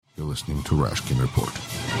listening to Rashkin Report.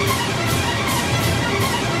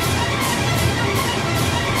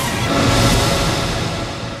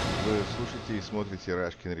 Вы слушаете и смотрите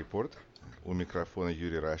Rashkin Report. У микрофона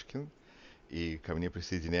Юрий Рашкин. И ко мне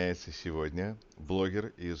присоединяется сегодня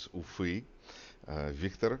блогер из Уфы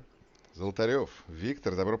Виктор Золотарев.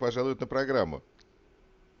 Виктор, добро пожаловать на программу.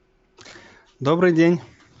 Добрый день.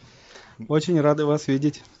 Очень рады вас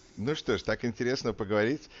видеть. Ну что ж, так интересно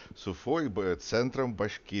поговорить с Уфой, центром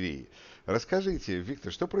Башкирии. Расскажите,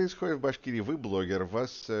 Виктор, что происходит в Башкирии? Вы блогер,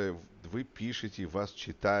 вы пишете, вас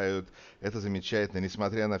читают. Это замечательно.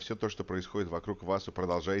 Несмотря на все то, что происходит вокруг вас, вы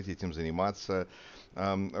продолжаете этим заниматься.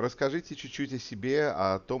 Расскажите чуть-чуть о себе,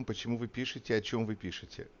 о том, почему вы пишете, о чем вы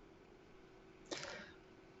пишете.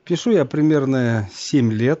 Пишу я примерно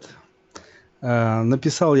 7 лет.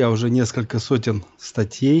 Написал я уже несколько сотен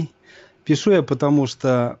статей. Пишу я потому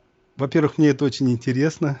что, во-первых, мне это очень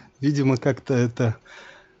интересно. Видимо, как-то это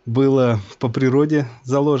было по природе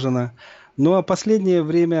заложено. Ну а последнее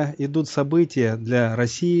время идут события для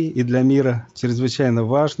России и для мира чрезвычайно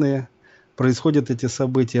важные. Происходят эти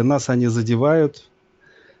события, нас они задевают.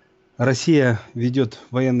 Россия ведет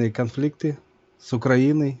военные конфликты с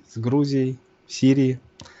Украиной, с Грузией, в Сирии.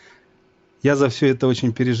 Я за все это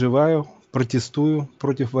очень переживаю, протестую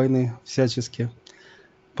против войны всячески.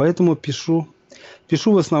 Поэтому пишу.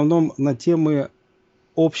 Пишу в основном на темы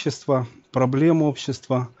общества, проблем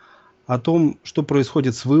общества, о том, что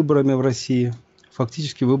происходит с выборами в России.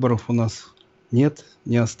 Фактически выборов у нас нет,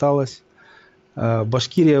 не осталось.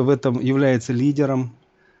 Башкирия в этом является лидером.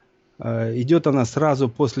 Идет она сразу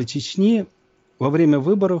после Чечни. Во время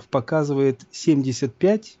выборов показывает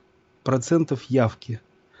 75% явки.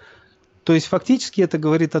 То есть фактически это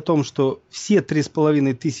говорит о том, что все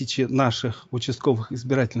 3500 наших участковых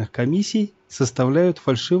избирательных комиссий составляют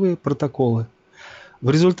фальшивые протоколы.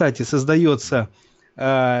 В результате создается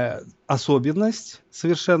особенность,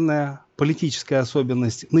 совершенная политическая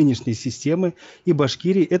особенность нынешней системы и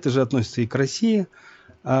Башкирии, это же относится и к России.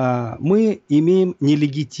 Мы имеем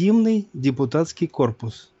нелегитимный депутатский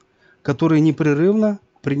корпус, который непрерывно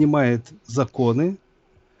принимает законы,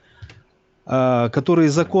 которые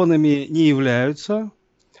законами не являются,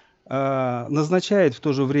 назначает в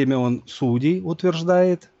то же время он судей,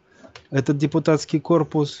 утверждает этот депутатский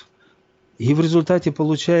корпус. И в результате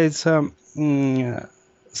получается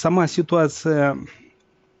сама ситуация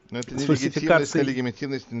с фальсификацией.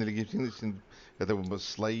 Нелегитимность, это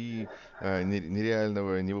слои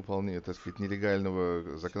нереального, невыполнения, так сказать,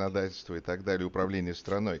 нелегального законодательства и так далее, управления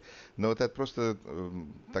страной. Но вот это просто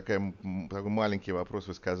такой маленький вопрос.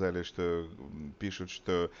 Вы сказали, что пишут,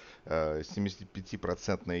 что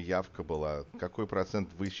 75% явка была. Какой процент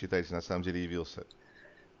вы считаете на самом деле явился?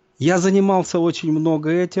 Я занимался очень много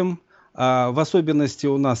этим. В особенности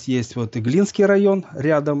у нас есть вот Иглинский район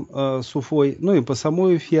рядом с Уфой, ну и по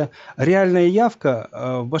самой Уфе. Реальная явка,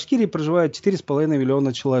 в Башкирии проживает 4,5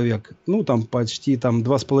 миллиона человек. Ну там почти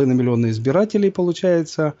 2,5 миллиона избирателей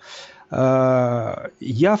получается.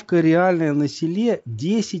 Явка реальная на селе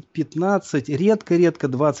 10-15, редко-редко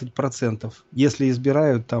 20%. Если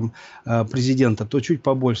избирают там президента, то чуть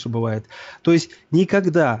побольше бывает. То есть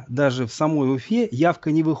никогда даже в самой Уфе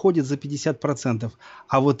явка не выходит за 50%.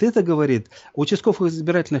 А вот это говорит, участковых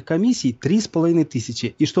избирательных комиссий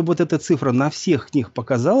 3500. И чтобы вот эта цифра на всех них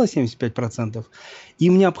показала 75%,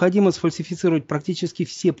 им необходимо сфальсифицировать практически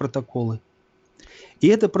все протоколы. И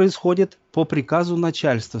это происходит по приказу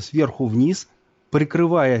начальства, сверху вниз,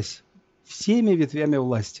 прикрываясь всеми ветвями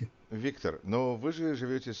власти. Виктор, но вы же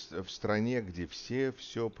живете в стране, где все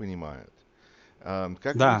понимают.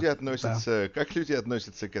 Как люди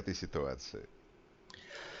относятся к этой ситуации?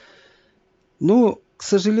 Ну, к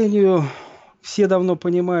сожалению, все давно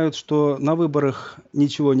понимают, что на выборах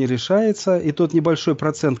ничего не решается. И тот небольшой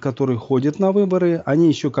процент, который ходит на выборы, они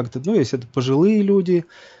еще как-то, ну, если это пожилые люди,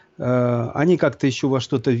 они как-то еще во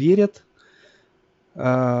что-то верят.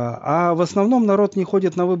 А в основном народ не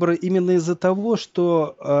ходит на выборы именно из-за того,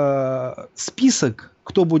 что список,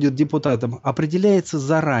 кто будет депутатом, определяется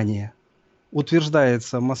заранее.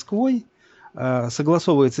 Утверждается Москвой,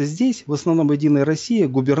 согласовывается здесь, в основном Единая Россия,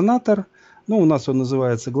 губернатор, ну у нас он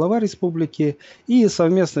называется глава республики, и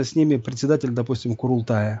совместно с ними председатель, допустим,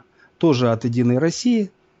 Курултая, тоже от Единой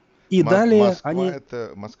России. И далее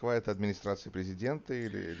Москва это администрация президента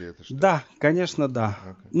или это что? Да, конечно, да.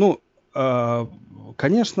 Ну,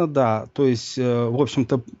 конечно, да. То есть, в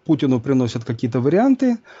общем-то, Путину приносят какие-то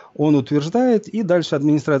варианты, он утверждает, и дальше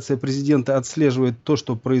администрация президента отслеживает то,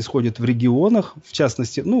 что происходит в регионах, в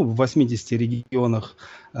частности, ну, в 80 регионах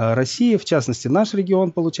России, в частности, наш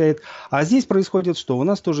регион получает. А здесь происходит что? У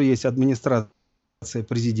нас тоже есть администрация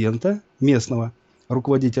президента местного,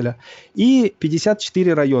 руководителя, и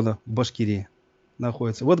 54 района в Башкирии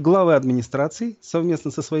находятся. Вот главы администрации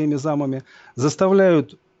совместно со своими замами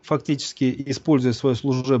заставляют, фактически используя свое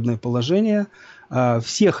служебное положение,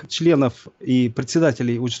 всех членов и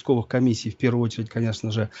председателей участковых комиссий, в первую очередь,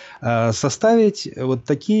 конечно же, составить вот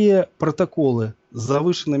такие протоколы с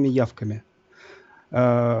завышенными явками.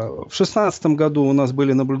 В 2016 году у нас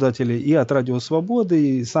были наблюдатели и от Радио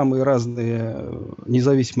Свободы, и самые разные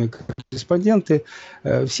независимые корреспонденты.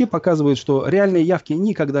 Все показывают, что реальные явки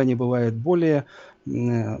никогда не бывает более...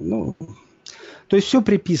 Ну, то есть все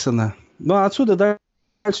приписано. Ну а отсюда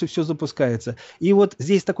дальше все запускается. И вот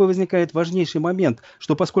здесь такой возникает важнейший момент,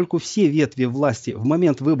 что поскольку все ветви власти в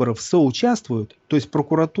момент выборов соучаствуют, то есть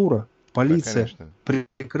прокуратура, полиция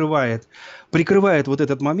прикрывает вот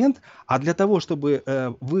этот момент, а для того, чтобы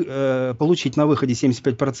получить на выходе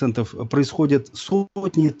 75%, происходят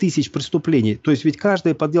сотни тысяч преступлений. То есть ведь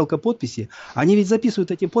каждая подделка подписи, они ведь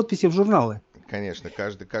записывают эти подписи в журналы. Конечно,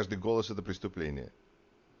 каждый голос — это преступление.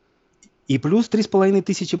 И плюс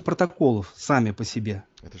 3500 протоколов сами по себе.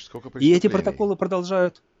 Это же сколько преступлений. И эти протоколы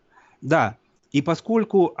продолжают. Да. И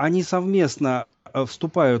поскольку они совместно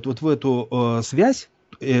вступают вот в эту связь,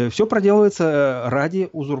 все проделывается ради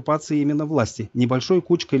узурпации именно власти. Небольшой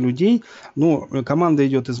кучкой людей. Ну, команда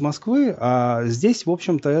идет из Москвы, а здесь, в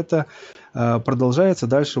общем-то, это продолжается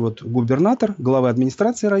дальше. Вот губернатор, главы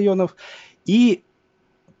администрации районов. И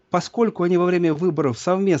поскольку они во время выборов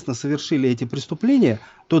совместно совершили эти преступления,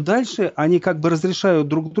 то дальше они как бы разрешают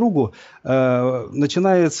друг другу,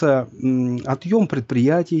 начинается отъем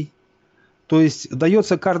предприятий, то есть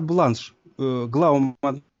дается карт-бланш главам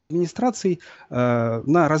администрации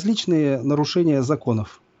на различные нарушения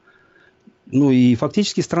законов. Ну и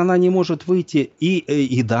фактически страна не может выйти.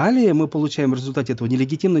 И далее мы получаем в результате этого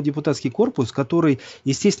нелегитимный депутатский корпус, который,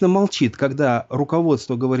 естественно, молчит, когда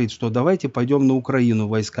руководство говорит, что давайте пойдем на Украину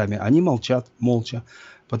войсками. Они молчат молча,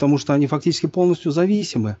 потому что они фактически полностью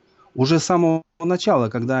зависимы. Уже с самого начала,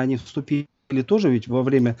 когда они вступили тоже ведь во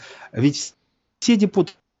время... Ведь все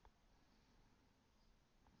депутаты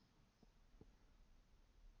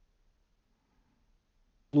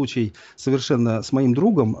случай совершенно с моим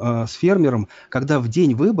другом, с фермером, когда в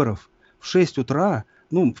день выборов в 6 утра,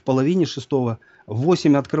 ну, в половине шестого, в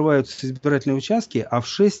 8 открываются избирательные участки, а в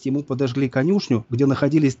 6 ему подожгли конюшню, где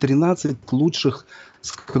находились 13 лучших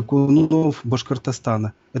скакунов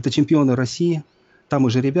Башкортостана. Это чемпионы России, там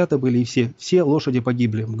уже ребята были, и все лошади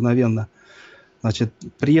погибли мгновенно. Значит,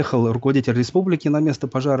 приехал руководитель республики на место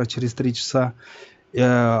пожара через 3 часа,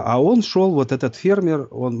 а он шел, вот этот фермер,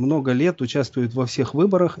 он много лет участвует во всех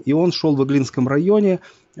выборах, и он шел в Иглинском районе,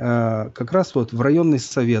 как раз вот в районный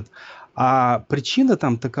совет. А причина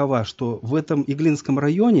там такова, что в этом Иглинском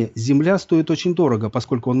районе земля стоит очень дорого,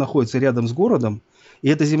 поскольку он находится рядом с городом, и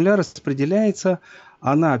эта земля распределяется,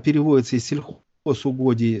 она переводится из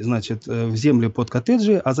сельхозугодий, значит, в земли под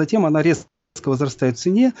коттеджи, а затем она резко возрастает в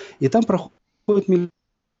цене, и там проходит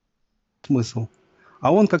смысл.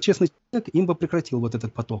 А он, как честный человек, им бы прекратил вот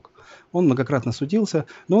этот поток. Он многократно судился,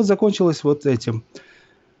 но вот закончилось вот этим.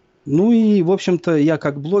 Ну и, в общем-то, я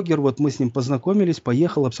как блогер, вот мы с ним познакомились,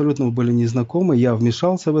 поехал, абсолютно мы были незнакомы, я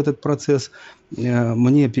вмешался в этот процесс,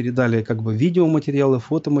 мне передали как бы видеоматериалы,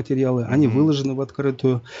 фотоматериалы, они выложены в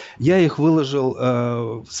открытую. Я их выложил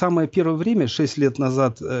в самое первое время, 6 лет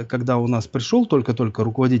назад, когда у нас пришел только-только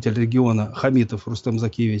руководитель региона Хамитов Рустем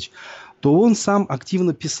Закиевич, то он сам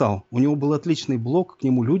активно писал. У него был отличный блог, к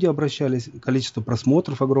нему люди обращались, количество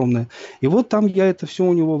просмотров огромное. И вот там я это все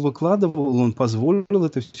у него выкладывал, он позволил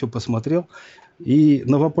это все, посмотрел. И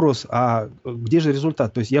на вопрос, а где же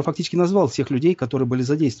результат? То есть я фактически назвал всех людей, которые были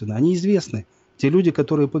задействованы. Они известны. Те люди,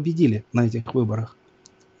 которые победили на этих выборах.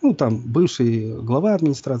 Ну, там, бывший глава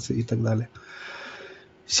администрации и так далее.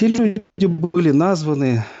 Все люди были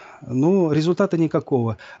названы. Но результата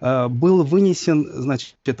никакого. Был вынесен,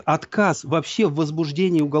 значит, отказ вообще в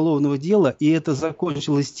возбуждении уголовного дела, и это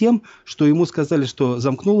закончилось тем, что ему сказали, что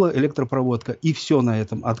замкнула электропроводка, и все на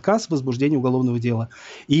этом. Отказ в возбуждении уголовного дела.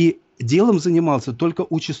 И делом занимался только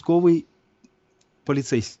участковый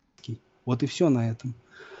полицейский. Вот и все на этом.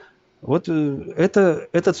 Вот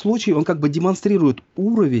этот случай, он как бы демонстрирует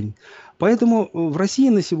уровень. Поэтому в России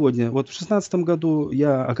на сегодня, вот в 2016 году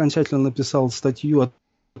я окончательно написал статью о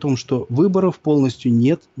том, что выборов полностью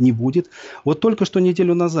нет, не будет. Вот только что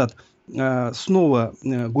неделю назад снова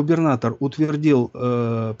губернатор утвердил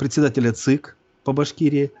председателя ЦИК по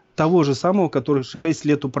Башкирии, того же самого, который 6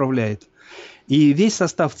 лет управляет. И весь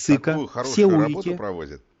состав ЦИКа, такую все хорошую УИКи... работу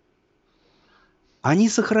проводит. они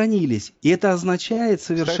сохранились. И это означает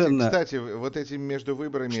совершенно, Кстати, вот эти между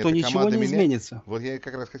выборами, что эта ничего команда не меня... изменится. Вот я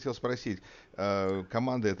как раз хотел спросить,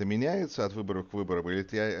 команда это меняется от выборов к выборам, или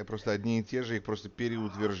это просто одни и те же, их просто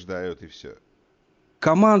переутверждают и все?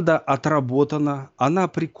 Команда отработана, она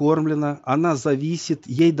прикормлена, она зависит,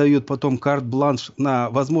 ей дают потом карт-бланш на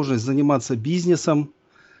возможность заниматься бизнесом.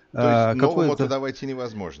 То есть новому Какое-то... туда войти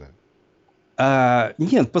невозможно.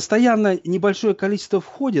 Нет, постоянно небольшое количество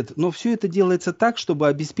входит, но все это делается так, чтобы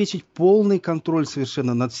обеспечить полный контроль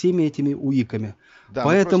совершенно над всеми этими УИКами. Да, ну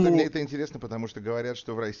просто мне Поэтому, это интересно, потому что говорят,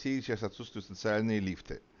 что в России сейчас отсутствуют социальные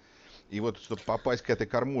лифты. И вот, чтобы попасть к этой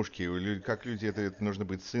кормушке, как люди, это нужно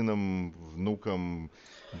быть сыном, внуком,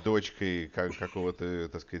 дочкой какого-то,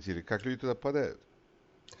 так сказать, или как люди туда попадают?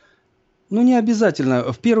 ну не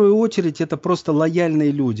обязательно. В первую очередь это просто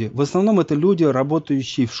лояльные люди. В основном это люди,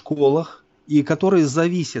 работающие в школах, и которые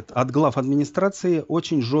зависят от глав администрации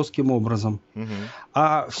очень жестким образом. Мгм.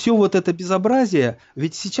 А все вот это безобразие,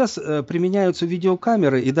 ведь сейчас применяются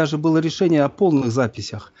видеокамеры, и даже было решение о полных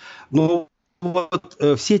записях. Но вот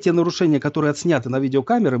все те нарушения, которые отсняты на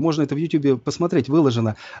видеокамеры, можно это в Ютубе посмотреть,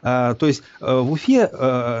 выложено. То есть в Уфе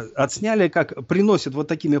отсняли, как приносит вот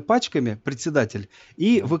такими пачками председатель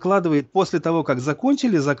и Мгм. выкладывает после того, как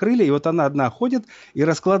закончили, закрыли, и вот она одна ходит и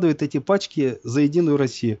раскладывает эти пачки за Единую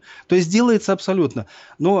Россию. То есть делается абсолютно.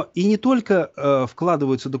 Но и не только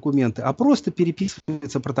вкладываются документы, а просто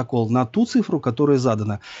переписывается протокол на ту цифру, которая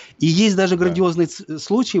задана. И есть даже Да. грандиозный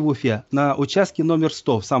случай в Уфе на участке номер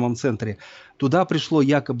 100 в самом центре. Туда пришло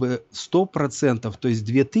якобы 100%, то есть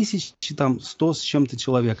 2100 с чем-то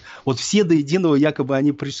человек. Вот все до единого якобы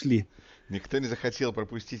они пришли. Никто не захотел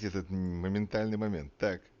пропустить этот моментальный момент.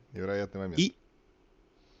 Так, невероятный момент. И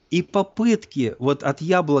И попытки, вот от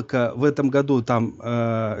Яблока в этом году там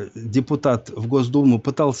депутат в Госдуму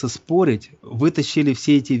пытался спорить, вытащили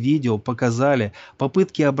все эти видео, показали,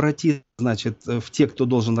 попытки обратиться, значит, в те, кто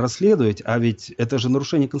должен расследовать, а ведь это же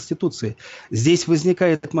нарушение Конституции. Здесь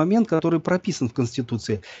возникает момент, который прописан в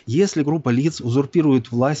Конституции. Если группа лиц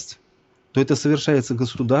узурпирует власть, то это совершается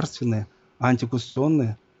государственное,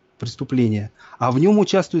 антиконституционное преступление, а в нем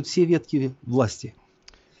участвуют все ветки власти.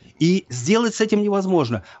 И сделать с этим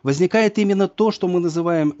невозможно. Возникает именно то, что мы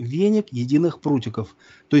называем веник единых прутиков.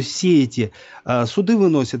 То есть все эти суды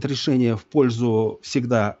выносят решения в пользу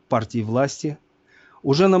всегда партии власти.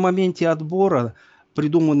 Уже на моменте отбора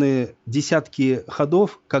придуманы десятки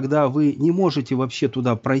ходов, когда вы не можете вообще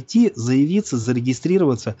туда пройти, заявиться,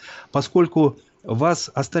 зарегистрироваться, поскольку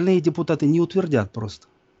вас остальные депутаты не утвердят просто.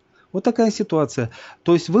 Вот такая ситуация.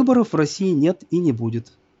 То есть выборов в России нет и не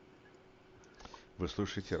будет. Вы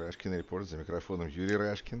слушаете Рашкин Репорт, за микрофоном Юрий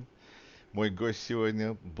Рашкин. Мой гость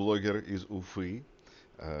сегодня блогер из Уфы,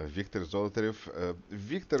 Виктор Золотарев.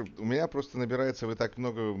 Виктор, у меня просто набирается, вы так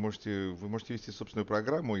много вы можете вести собственную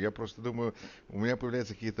программу. Я просто думаю, у меня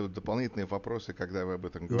появляются какие-то дополнительные вопросы, когда вы об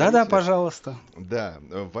этом Да-да, говорите. пожалуйста. Да,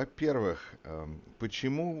 во-первых,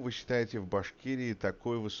 почему вы считаете в Башкирии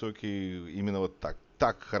такой высокий, именно вот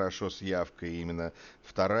так хорошо с явкой, именно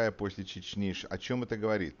вторая после Чечни? О чем это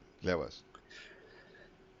говорит для вас?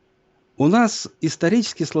 У нас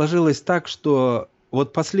исторически сложилось так, что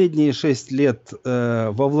вот последние 6 лет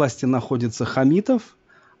во власти находится Хамитов,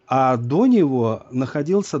 а до него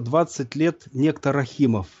находился 20 лет некто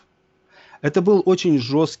Рахимов. Это был очень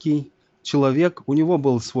жесткий человек, у него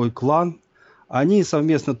был свой клан, они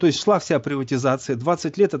совместно, то есть шла вся приватизация,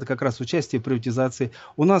 20 лет это как раз участие в приватизации.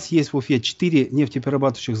 У нас есть в Уфе 4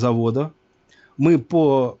 нефтеперерабатывающих завода, мы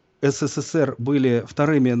по СССР были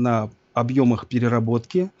вторыми на объемах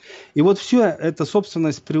переработки. И вот все эта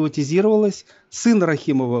собственность приватизировалась. Сын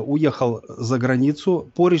Рахимова уехал за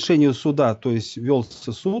границу по решению суда, то есть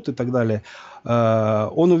велся суд и так далее.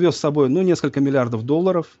 Он увез с собой несколько миллиардов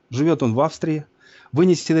долларов. Живет он в Австрии.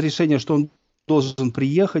 Вынесено решение, что он должен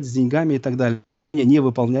приехать с деньгами и так далее. Не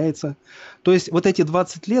выполняется. То есть вот эти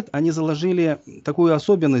 20 лет, они заложили такую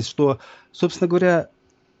особенность, что, собственно говоря,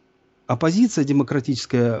 оппозиция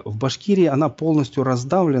демократическая в Башкирии, она полностью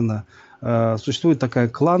раздавлена, существует такая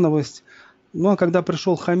клановость. Ну а когда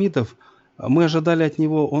пришел Хамитов, мы ожидали от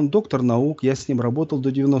него, он доктор наук, я с ним работал до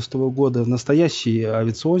 90-го года, настоящий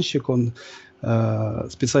авиационщик, он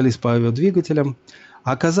специалист по авиадвигателям.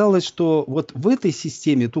 Оказалось, что вот в этой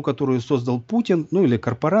системе, ту, которую создал Путин, или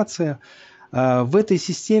корпорация, в этой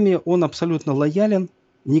системе он абсолютно лоялен,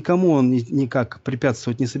 никому он никак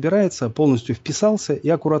препятствовать не собирается, полностью вписался и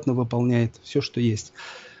аккуратно выполняет все, что есть.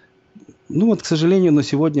 К сожалению, на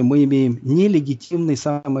сегодня мы имеем нелегитимный,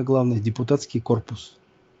 самое главное, депутатский корпус.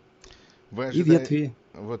 Вы И ожидаете, ветви.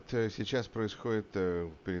 Вот сейчас происходит,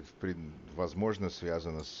 возможно,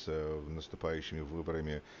 связано с наступающими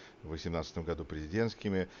выборами в 2018 году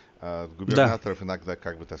президентскими. От Да, губернаторов иногда,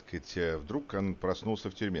 как бы, так сказать, вдруг он проснулся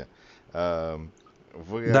в тюрьме. А,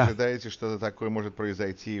 Вы да. ожидаете, что-то такое может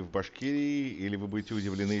произойти в Башкирии, или вы будете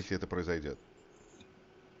удивлены, если это произойдет?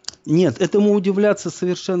 Нет, этому удивляться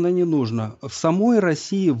совершенно не нужно. В самой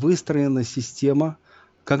России выстроена система,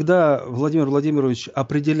 когда Владимир Владимирович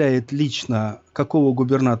определяет лично, какого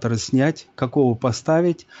губернатора снять, какого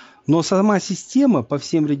поставить. Но сама система по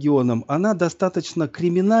всем регионам, она достаточно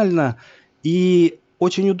криминальна, и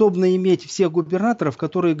очень удобно иметь всех губернаторов,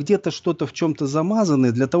 которые где-то что-то в чем-то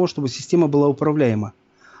замазаны, для того, чтобы система была управляема.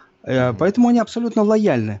 Мгм. Поэтому они абсолютно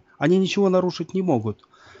лояльны, они ничего нарушить не могут.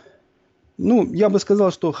 Ну, я бы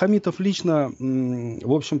сказал, что Хамитов лично,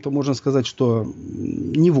 в общем-то, можно сказать, что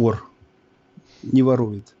не вор, не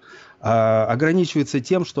ворует, а ограничивается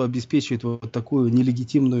тем, что обеспечивает вот такую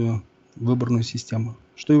нелегитимную выборную систему,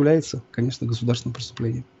 что является, конечно, государственным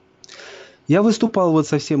преступлением. Я выступал вот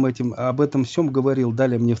со всем этим, об этом всем говорил,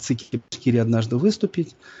 дали мне в ЦИКе Башкирии однажды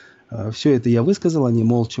выступить. Все это я высказал, они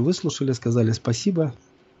молча выслушали, сказали спасибо,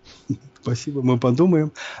 спасибо, мы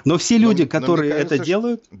подумаем. Но все люди, Но мне которые это кажется, что...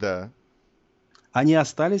 делают, Да. они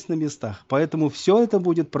остались на местах. Поэтому все это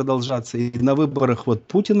будет продолжаться. И на выборах вот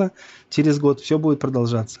Путина через год все будет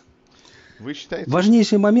продолжаться. Вы считаете, что...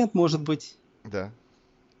 Важнейший момент, может быть, Да.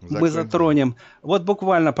 мы Закончите. затронем. Вот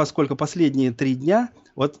буквально, поскольку последние 3 дня,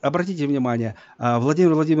 вот обратите внимание,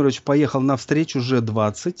 Владимир Владимирович поехал на встречу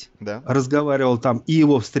G20, Да. разговаривал там, и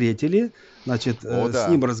его встретили, значит, О, с да.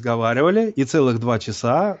 ним разговаривали, и целых 2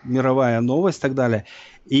 часа, мировая новость и так далее.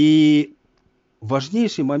 И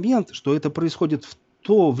важнейший момент, что это происходит в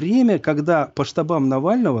то время, когда по штабам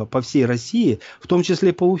Навального по всей России, в том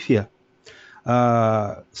числе по Уфе,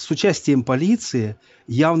 с участием полиции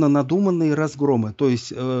явно надуманные разгромы. То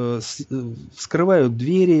есть вскрывают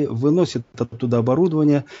двери, выносят оттуда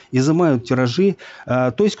оборудование, изымают тиражи.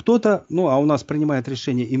 То есть кто-то, ну а у нас принимает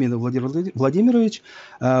решение именно Владимир Владимирович,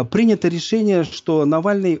 принято решение, что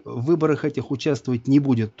Навальный в выборах этих участвовать не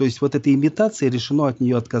будет. То есть вот этой имитации решено от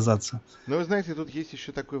нее отказаться. Но вы знаете, тут есть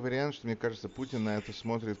еще такой вариант, что, мне кажется, Путин на это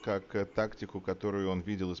смотрит как тактику, которую он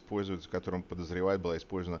видел использовать, которую он подозревает, была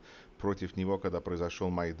использована против него, когда произошел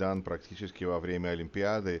Майдан практически во время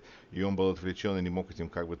Олимпиады, и он был отвлечен и не мог этим,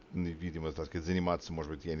 как бы, видимо, так сказать, заниматься, может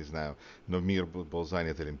быть, я не знаю, но мир был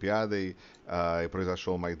занят Олимпиадой, и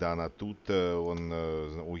произошел Майдан, а тут он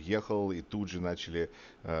уехал, и тут же начали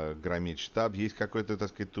громить штаб. Есть какой-то, так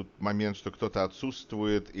сказать, тут момент, что кто-то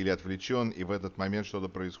отсутствует или отвлечен, и в этот момент что-то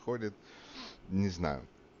происходит. Не знаю.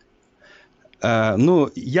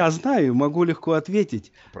 Ну, я знаю, могу легко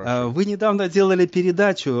ответить. Прошу. Вы недавно делали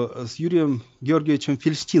передачу с Юрием Георгиевичем А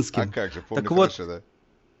Фельштинским. как же, помню Так вот, хорошо, да.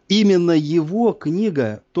 именно его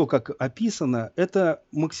книга, то, как описано, это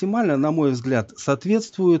максимально, на мой взгляд,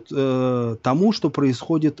 соответствует тому, что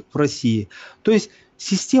происходит в России. То есть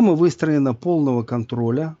система выстроена полного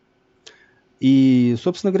контроля, и,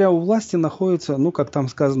 собственно говоря, у власти находится, ну, как там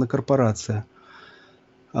сказано, корпорация.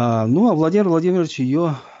 Ну, а Владимир Владимирович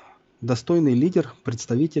ее достойный лидер,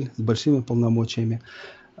 представитель с большими полномочиями.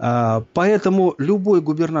 Поэтому любой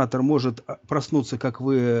губернатор может проснуться, как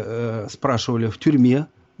вы спрашивали, в тюрьме,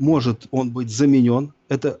 может он быть заменен,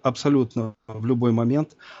 это абсолютно в любой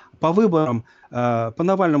момент. По выборам, по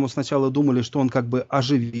Навальному сначала думали, что он как бы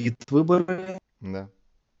оживит выборы, Да.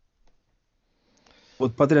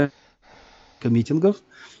 вот подряд митингов,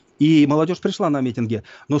 и молодежь пришла на митинги.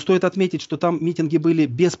 Но стоит отметить, что там митинги были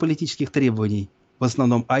без политических требований в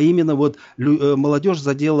основном, а именно вот молодежь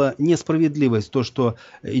задела несправедливость, то, что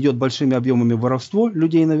идет большими объемами воровство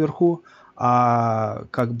людей наверху, а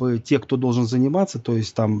как бы те, кто должен заниматься, то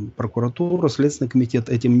есть там прокуратура, Следственный комитет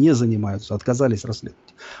этим не занимаются, отказались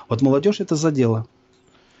расследовать. Вот молодежь это задела.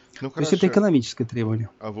 Ну То есть это хорошо. экономическое требование.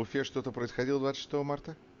 А в Уфе что-то происходило 26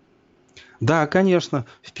 марта? Да, конечно.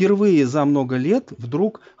 Впервые за много лет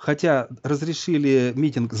вдруг, хотя разрешили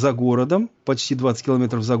митинг за городом, почти 20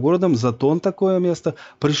 километров за городом, Затон такое место,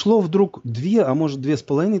 пришло вдруг 2, а может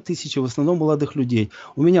 2,5 тысячи, в основном молодых людей.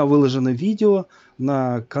 У меня выложено видео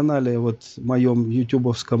на канале вот моем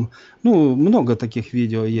ютубовском. Ну, много таких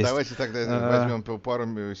видео есть. Давайте тогда возьмем по пару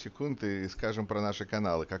секунд и скажем про наши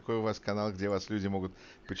каналы. Какой у вас канал, где вас люди могут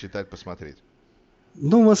почитать, посмотреть?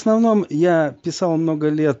 Ну, в основном я писал много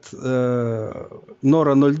лет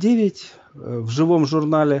Нора 09 в живом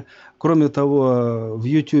журнале. Кроме того, в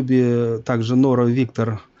Ютубе также Нора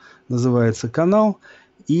Виктор называется канал.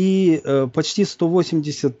 И почти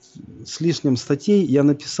 180 с лишним статей я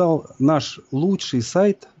написал наш лучший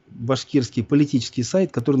сайт башкирский политический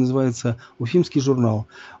сайт, который называется «Уфимский журнал».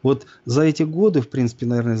 Вот за эти годы, в принципе,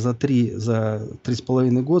 наверное, за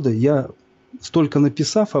 3,5 года я, столько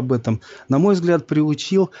написав об этом, на мой взгляд,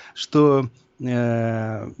 приучил, что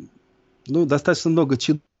достаточно много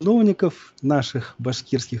чиновников наших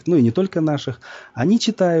башкирских, и не только наших, они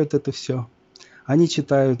читают это все. Они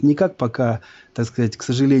читают, никак пока, так сказать, к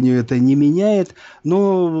сожалению, это не меняет,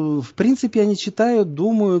 но, в принципе, они читают,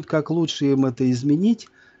 думают, как лучше им это изменить.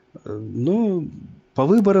 По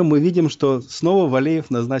выборам мы видим, что снова Валеев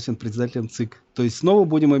назначен председателем ЦИК. То есть снова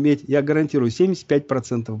будем иметь, я гарантирую,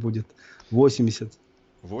 75% будет, 80%.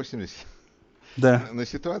 80%? Да. Но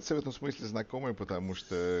ситуация в этом смысле знакомая, потому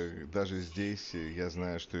что даже здесь я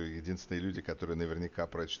знаю, что единственные люди, которые наверняка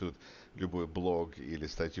прочтут любой блог или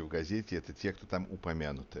статью в газете, это те, кто там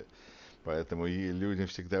упомянуты. Поэтому и людям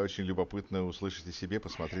всегда очень любопытно услышать о себе,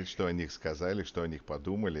 посмотреть, что о них сказали, что о них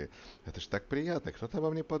подумали. Это же так приятно, кто-то обо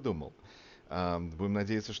мне подумал. Будем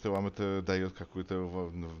надеяться, что вам это дает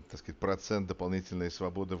какой-то, так сказать, процент дополнительной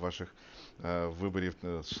свободы в ваших выборе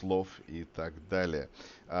слов и так далее.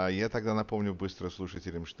 Я тогда напомню быстро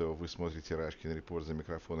слушателям, что вы смотрите Рашкин Репорт, за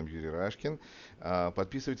микрофоном Юрий Рашкин.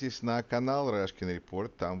 Подписывайтесь на канал Рашкин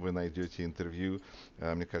Репорт, там вы найдете интервью,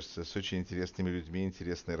 мне кажется, с очень интересными людьми,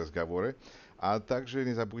 интересные разговоры. А также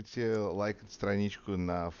не забудьте лайкать страничку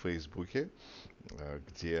на Фейсбуке,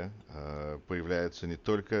 где появляются не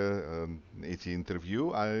только эти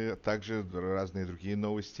интервью, а также разные другие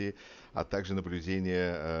новости, а также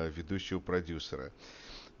наблюдения ведущего продюсера.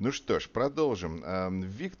 Ну что ж, продолжим.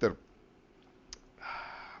 Виктор,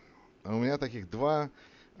 у меня таких два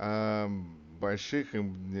больших,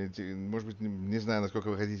 может быть, не знаю, насколько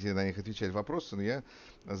вы хотите на них отвечать вопросы, но я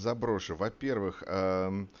заброшу. Во-первых,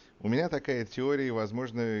 у меня такая теория,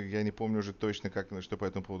 возможно, я не помню уже точно, что по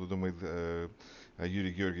этому поводу думает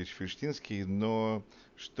Юрий Георгиевич Фиштинский, но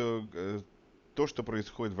что то, что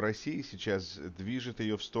происходит в России сейчас, движет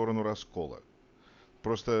ее в сторону раскола.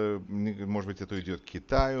 Просто, может быть, это уйдет к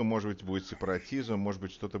Китаю, может быть, будет сепаратизм, может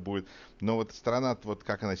быть, что-то будет. Но вот страна, вот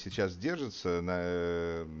как она сейчас держится,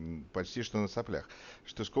 почти что на соплях,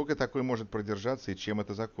 что сколько такой может продержаться и чем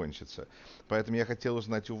это закончится. Поэтому я хотел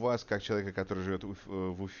узнать у вас, как человека, который живет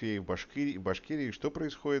в Уфе и в Башкирии, что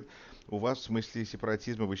происходит у вас в смысле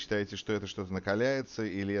сепаратизма. Вы считаете, что это что-то накаляется,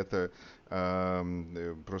 или это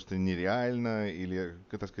просто нереально, или,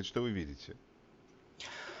 так сказать, что вы видите?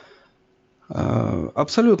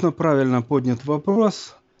 Абсолютно правильно поднят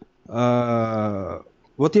вопрос.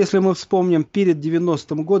 Вот если мы вспомним перед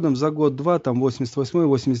 90-м годом, за год-два, там 88-й,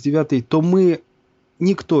 89-й, то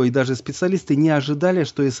никто и даже специалисты не ожидали,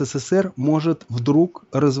 что СССР может вдруг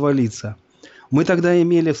развалиться. Мы тогда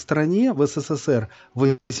имели в стране, в СССР,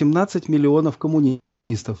 18 миллионов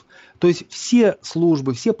коммунистов. То есть все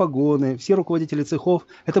службы, все погоны, все руководители цехов,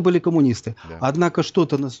 это были коммунисты. Да. Однако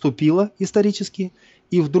что-то наступило исторически,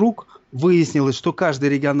 и вдруг выяснилось, что каждая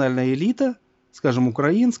региональная элита, скажем,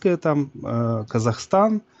 украинская, там,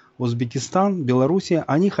 Казахстан, Узбекистан, Белоруссия,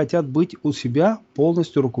 они хотят быть у себя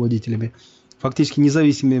полностью руководителями. Фактически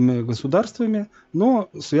независимыми государствами, но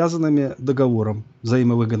связанными договором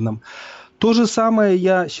взаимовыгодным. То же самое,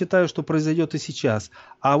 я считаю, что произойдет и сейчас.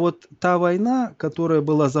 А вот та война, которая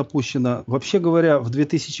была запущена, вообще говоря, в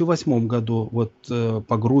 2008 году вот,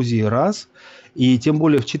 по Грузии раз, и тем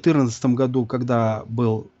более в 2014 году, когда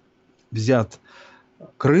был взят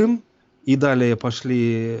Крым, и далее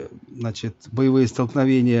пошли, значит, боевые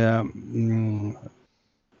столкновения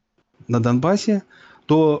на Донбассе,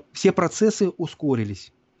 то все процессы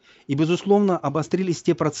ускорились. И, безусловно, обострились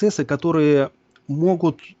те процессы, которые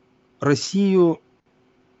могут Россию,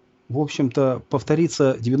 в общем-то,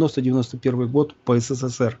 повторится 90-91 год по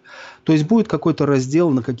СССР. То есть будет какой-то раздел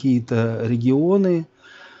на какие-то регионы.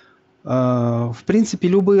 В принципе,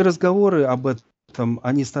 любые разговоры об этом,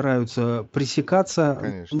 они стараются пресекаться.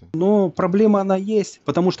 Конечно. Но проблема она есть,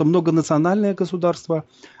 потому что многонациональное государство.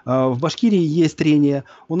 В Башкирии есть трение.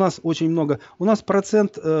 У нас очень много. У нас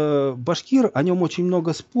процент башкир, о нем очень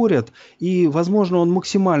много спорят. И, возможно, он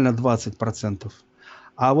максимально 20%.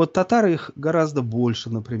 А вот татары их гораздо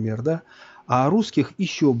больше, например, да, а русских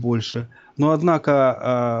еще больше. Но,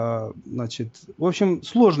 однако, значит, в общем,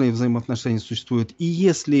 сложные взаимоотношения существуют. И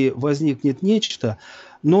если возникнет нечто,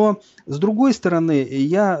 но, с другой стороны,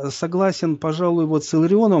 я согласен, пожалуй, вот с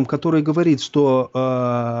Илларионовым, который говорит,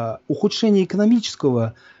 что ухудшение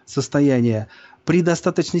экономического состояния при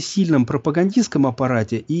достаточно сильном пропагандистском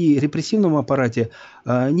аппарате и репрессивном аппарате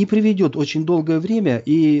не приведет очень долгое время.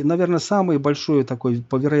 И, наверное, самый большой такой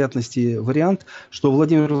по вероятности вариант, что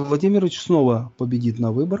Владимир Владимирович снова победит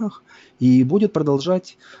на выборах и будет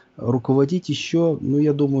продолжать руководить еще, ну,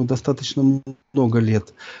 я думаю, достаточно много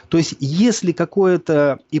лет. То есть, если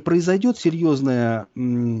какое-то и произойдет серьезное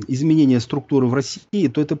изменение структуры в России,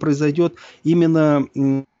 то это произойдет именно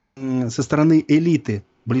со стороны элиты,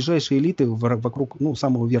 ближайшей элиты вокруг, ну,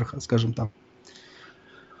 самого верха, скажем так.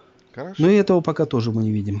 Но и Хорошо. этого пока тоже мы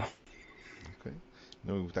не видим. Окей.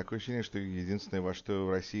 Ну, такое ощущение, что единственное, во что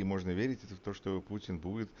в России можно верить, это в то, что Путин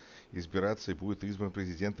будет избираться и будет избран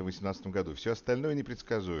президентом в 2018 году. Все остальное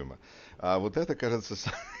непредсказуемо. А вот это, кажется,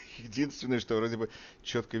 единственное, что вроде бы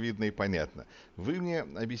четко видно и понятно. Вы мне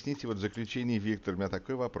объясните вот в заключении, Виктор, у меня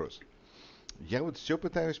такой вопрос. Я вот все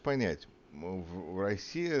пытаюсь понять.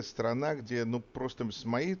 Россия страна, где, ну, просто с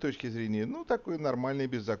моей точки зрения, ну, такое нормальное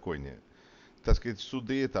беззаконие. Так сказать,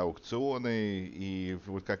 суды, это аукционы, и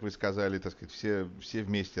вот как вы сказали, так сказать, все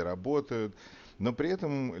вместе работают, но при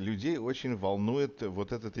этом людей очень волнует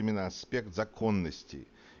вот этот именно аспект законности.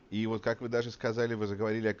 И вот как вы даже сказали, вы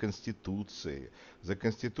заговорили о Конституции. За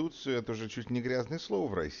Конституцию это уже чуть не грязное слово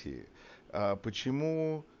в России. А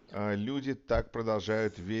почему люди так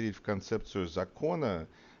продолжают верить в концепцию закона,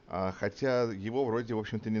 хотя его вроде, в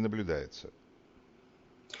общем-то, не наблюдается?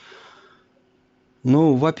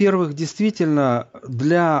 Ну, во-первых, действительно,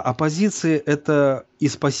 для оппозиции это и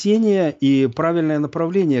спасение, и правильное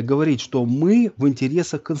направление говорить, что мы в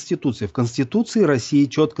интересах Конституции. В Конституции России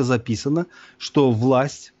четко записано, что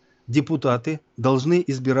власть, депутаты должны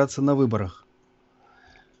избираться на выборах.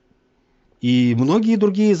 И многие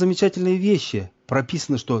другие замечательные вещи.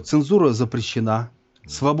 Прописано, что цензура запрещена,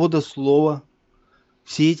 свобода слова.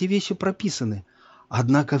 Все эти вещи прописаны.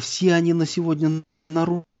 Однако все они на сегодня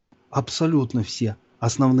нарушены. Абсолютно все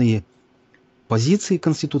основные позиции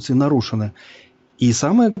Конституции нарушены. И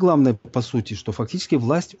самое главное, по сути, что фактически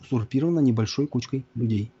власть узурпирована небольшой кучкой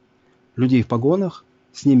людей. Людей в погонах,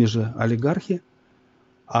 с ними же олигархи.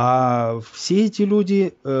 А все эти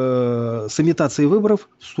люди с имитацией выборов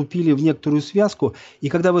вступили в некоторую связку. И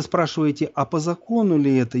когда вы спрашиваете, а по закону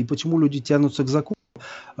ли это, и почему люди тянутся к закону,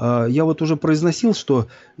 я вот уже произносил, что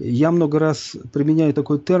я много раз применяю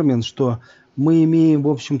такой термин, что мы имеем, в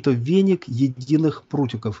общем-то, веник единых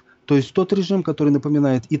прутиков. То есть тот режим, который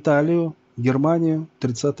напоминает Италию, Германию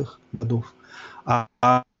 30-х годов. А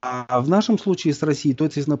в нашем случае с Россией, то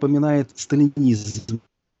это напоминает сталинизм.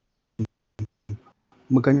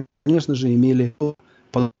 Мы, конечно же, имели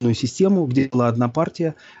подобную систему, где была одна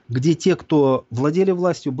партия, где те, кто владели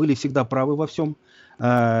властью, были всегда правы во всем.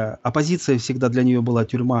 Оппозиция всегда для нее была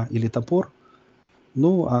тюрьма или топор.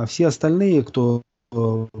 Ну, а все остальные, кто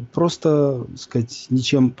просто, так сказать,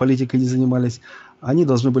 ничем политикой не занимались, они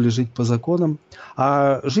должны были жить по законам.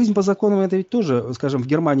 А жизнь по законам, это ведь тоже, скажем, в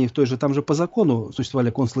Германии в той же, там же по закону существовали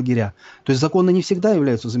концлагеря. То есть законы не всегда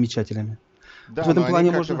являются замечателями. Вот в Да, но этом они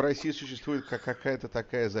плане как-то в можно... России существует как какая-то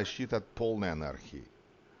такая защита от полной анархии.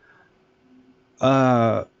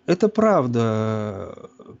 Это правда.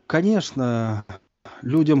 Конечно,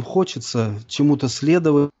 людям хочется чему-то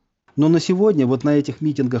следовать. Но на сегодня, вот на этих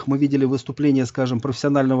митингах мы видели выступление, скажем,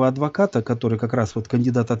 профессионального адвоката, который как раз вот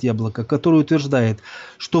кандидат от Яблока, который утверждает,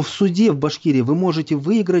 что в суде в Башкирии вы можете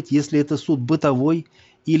выиграть, если это суд бытовой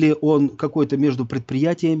или он какой-то между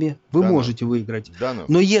предприятиями, вы Да ну, можете выиграть. да ну.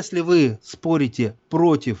 Но если вы спорите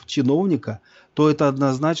против чиновника, то это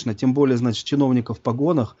однозначно, тем более, значит, чиновников в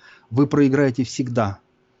погонах, вы проиграете всегда.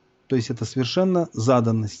 То есть это совершенно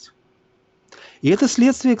заданность. И это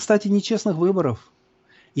следствие, кстати, нечестных выборов.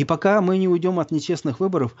 И пока мы не уйдем от нечестных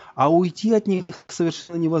выборов, а уйти от них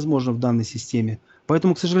совершенно невозможно в данной системе.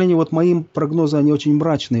 Поэтому, к сожалению, вот мои прогнозы, они очень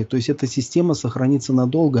мрачные. То есть эта система сохранится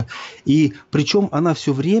надолго. И причем она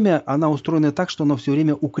все время, она устроена так, что она все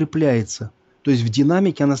время укрепляется. То есть в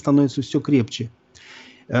динамике она становится все крепче.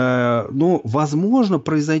 Ну, возможно,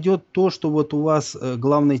 произойдет то, что вот у вас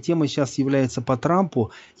главной темой сейчас является по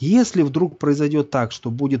Трампу. Если вдруг произойдет так, что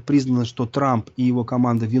будет признано, что Трамп и его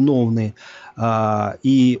команда виновны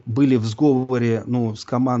и были в сговоре, ну, с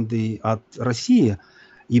командой от России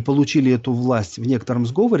и получили эту власть в некотором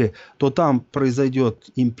сговоре, то там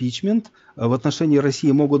произойдет импичмент. В отношении России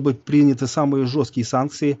могут быть приняты самые жесткие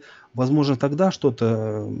санкции. Возможно, тогда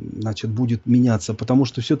что-то, значит, будет меняться, потому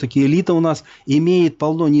что все-таки элита у нас имеет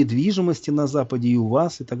полно недвижимости на Западе и у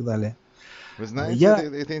вас и так далее. Вы знаете, Я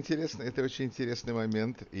это интересно, это очень интересный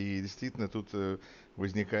момент, и действительно тут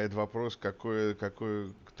возникает вопрос,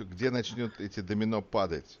 где начнет эти домино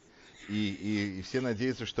падать. И все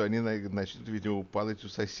надеются, что они начнут, видимо, падать у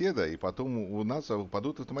соседа, и потом у нас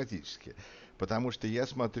упадут автоматически. Потому что я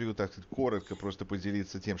смотрю, так сказать, коротко просто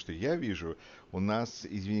поделиться тем, что я вижу. У нас,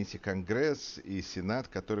 извините, Конгресс и Сенат,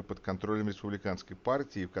 которые под контролем республиканской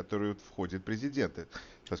партии, в которую входят президенты,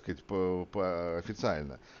 так сказать,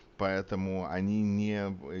 официально. Поэтому они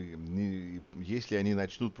если они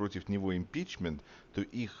начнут против него импичмент, то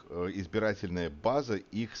их избирательная база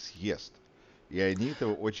их съест. И они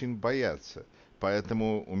этого очень боятся.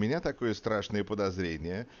 Поэтому у меня такое страшное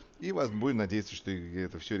подозрение, и вас будем надеяться, что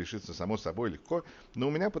это все решится само собой легко, но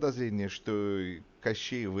у меня подозрение, что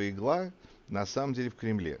Кощеева игла на самом деле в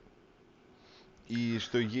Кремле. И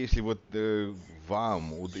что если вот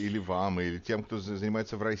вам, или тем, кто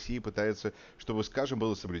занимается в России, пытается, чтобы, скажем,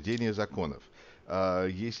 было соблюдение законов,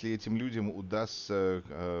 если этим людям удастся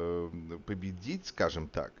победить, скажем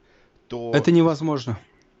так, то Это невозможно.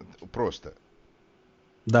 просто.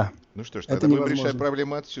 Да, Ну что ж, это тогда будем решать невозможно.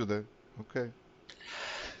 проблему отсюда. Окей.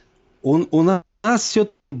 У нас все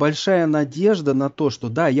большая надежда на то, что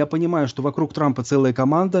да, я понимаю, что вокруг Трампа целая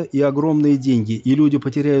команда и огромные деньги, и люди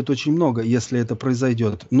потеряют очень много, если это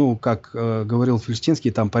произойдет. Ну, как говорил Фельштинский,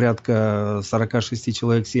 там порядка 46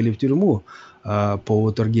 человек сели в тюрьму по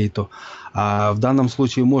Уотергейту, а в данном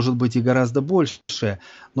случае может быть и гораздо больше.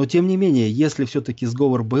 Но тем не менее, если все-таки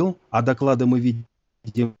сговор был, а доклады мы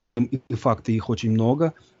видим, и факты их очень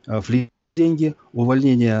много, деньги,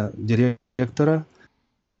 увольнение директора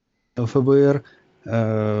ФБР,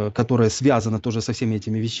 которая связана тоже со всеми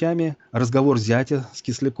этими вещами, разговор зятя с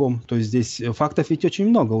Кисляком. То есть здесь фактов ведь очень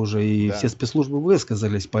много уже, и Да. все спецслужбы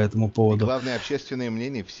высказались по этому И поводу. главное, общественное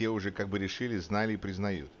мнение все уже как бы решили, знали и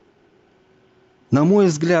признают. На мой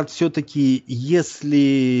взгляд, все-таки,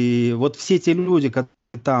 если вот все те люди, которые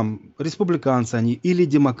там, республиканцы они или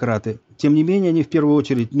демократы, тем не менее, они в первую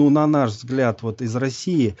очередь, ну, на наш взгляд, вот из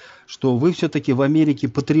России, что вы все-таки в Америке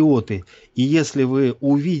патриоты. И если вы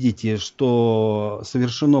увидите, что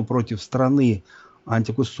совершено против страны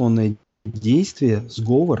антиконституционное действие,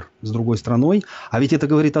 сговор с другой страной, а ведь это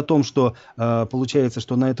говорит о том, что получается,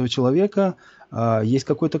 что на этого человека есть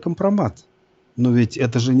какой-то компромат. Но ведь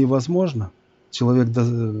это же невозможно. Человек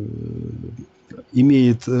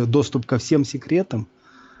имеет доступ ко всем секретам,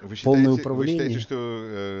 полное управление. Вы считаете,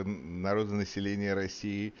 что народонаселение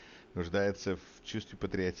России нуждается в чувстве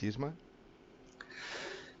патриотизма?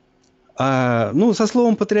 Ну, со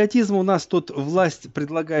словом патриотизм у нас тут власть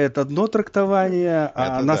предлагает одно трактование,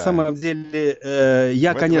 а Это на да. самом деле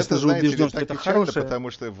я, конечно же, знаете ли, убежден, что так это печально, хорошее. потому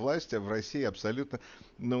что власть в России абсолютно,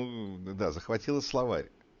 ну, да, захватила словарь.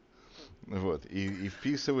 Вот, и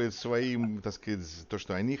вписывает своим, так сказать, то,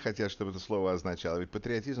 что они хотят, чтобы это слово означало. Ведь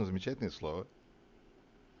патриотизм — замечательное слово.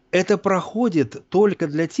 Это проходит только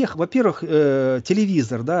для тех, во-первых,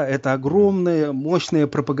 телевизор, да, это огромная, мощная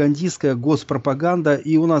пропагандистская госпропаганда,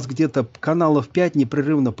 и у нас где-то каналов 5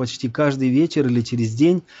 непрерывно почти каждый вечер или через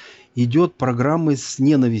день идет программы с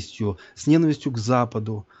ненавистью к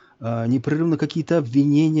Западу, непрерывно какие-то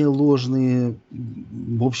обвинения ложные,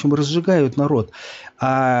 в общем, разжигают народ.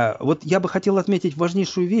 Вот я бы хотел отметить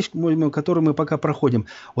важнейшую вещь, которую мы пока проходим.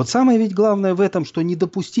 Вот самое ведь главное в этом, что не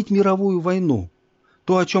допустить мировую войну.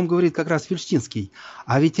 То, о чем говорит как раз Фельштинский.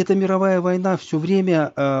 А ведь эта мировая война все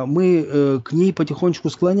время, мы к ней потихонечку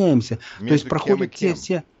склоняемся. То есть проходят те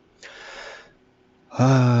все...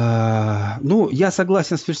 Ну, я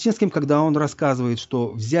согласен с Фельштинским, когда он рассказывает, что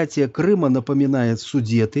взятие Крыма напоминает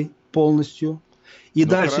Судеты полностью. И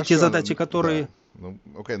дальше хорошо, те задачи, которые... Да.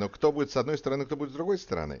 Окей, но кто будет с одной стороны, кто будет с другой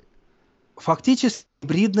стороны? Фактически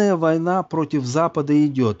гибридная война против Запада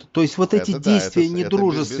идет. То есть вот эти действия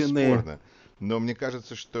недружественные... Это бесспорно. Но мне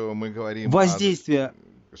кажется, что мы говорим воздействие.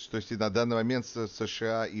 Что если на данный момент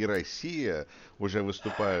США и Россия уже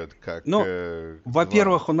выступают как...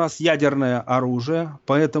 во-первых, у нас ядерное оружие,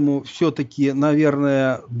 поэтому все-таки,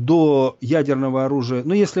 наверное, до ядерного оружия...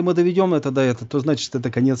 Ну, если мы доведем это до этого, то значит,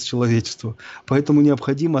 это конец человечеству. Поэтому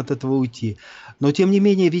необходимо от этого уйти. Но, тем не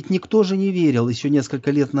менее, ведь никто же не верил еще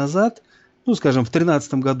несколько лет назад, ну, скажем, в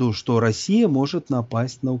 2013 году, что Россия может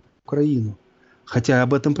напасть на Украину. Хотя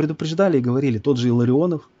об этом предупреждали и говорили тот же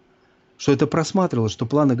Илларионов, что это просматривалось, что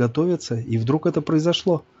планы готовятся, и вдруг это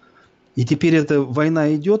произошло. И теперь эта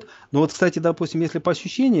война идет. Но вот, кстати, допустим, если по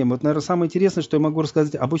ощущениям, вот, наверное, самое интересное, что я могу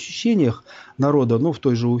рассказать об ощущениях народа, ну, в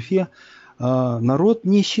той же Уфе, народ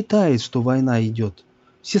не считает, что война идет.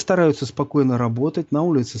 Все стараются спокойно работать, на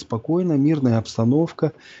улице спокойно, мирная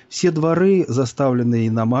обстановка, все дворы заставлены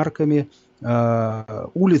иномарками,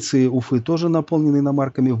 улицы Уфы тоже наполнены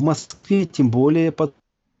иномарками. В Москве тем более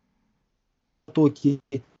потоки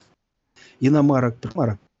иномарок.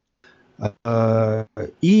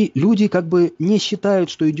 И люди как бы не считают,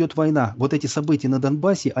 что идет война. Вот эти события на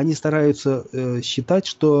Донбассе, они стараются считать,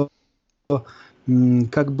 что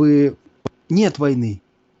как бы нет войны.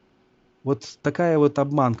 Вот такая вот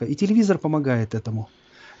обманка. И телевизор помогает этому.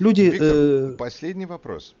 Люди... Виктор, последний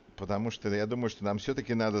вопрос, потому что я думаю, что нам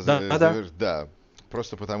все-таки надо Да. завершить. Да,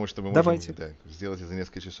 просто потому что мы можем Давайте. сделать это за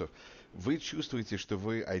несколько часов. Вы чувствуете, что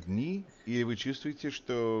вы одни, или вы чувствуете,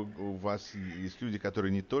 что у вас есть люди,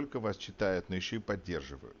 которые не только вас читают, но еще и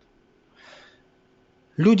поддерживают?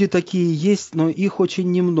 Люди такие есть, но их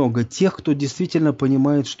очень немного. Тех, кто действительно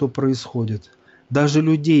понимает, что происходит. Даже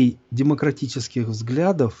людей демократических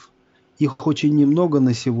взглядов, их очень немного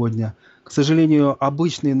на сегодня. К сожалению,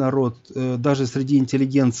 обычный народ, даже среди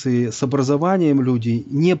интеллигенции с образованием люди,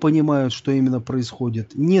 не понимают, что именно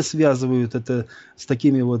происходит, не связывают это с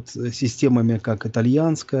такими вот системами, как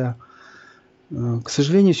итальянская. К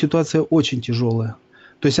сожалению, ситуация очень тяжелая.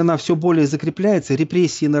 То есть она все более закрепляется,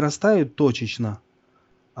 репрессии нарастают точечно,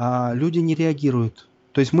 а люди не реагируют.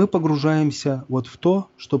 То есть мы погружаемся вот в то,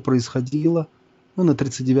 что происходило на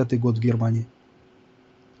 1939 год в Германии.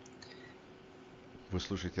 Вы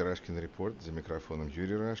слушаете Рашкин Репорт, за микрофоном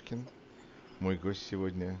Юрий Рашкин. Мой гость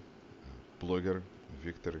сегодня блогер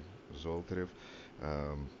Виктор Золотарев.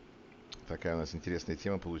 Такая у нас интересная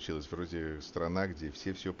тема получилась. Вроде страна, где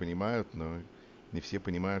все понимают, но не все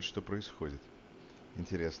понимают, что происходит.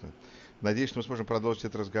 Интересно. Надеюсь, что мы сможем продолжить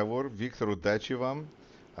этот разговор. Виктор, удачи вам.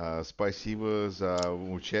 Спасибо за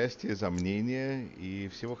участие, за мнение и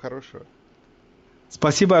всего хорошего.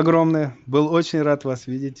 Спасибо огромное. Был очень рад вас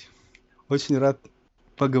видеть. Очень рад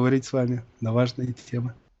поговорить с вами на важные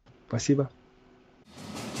темы. Спасибо.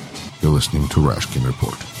 You're listening to Rashkin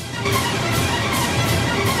Report.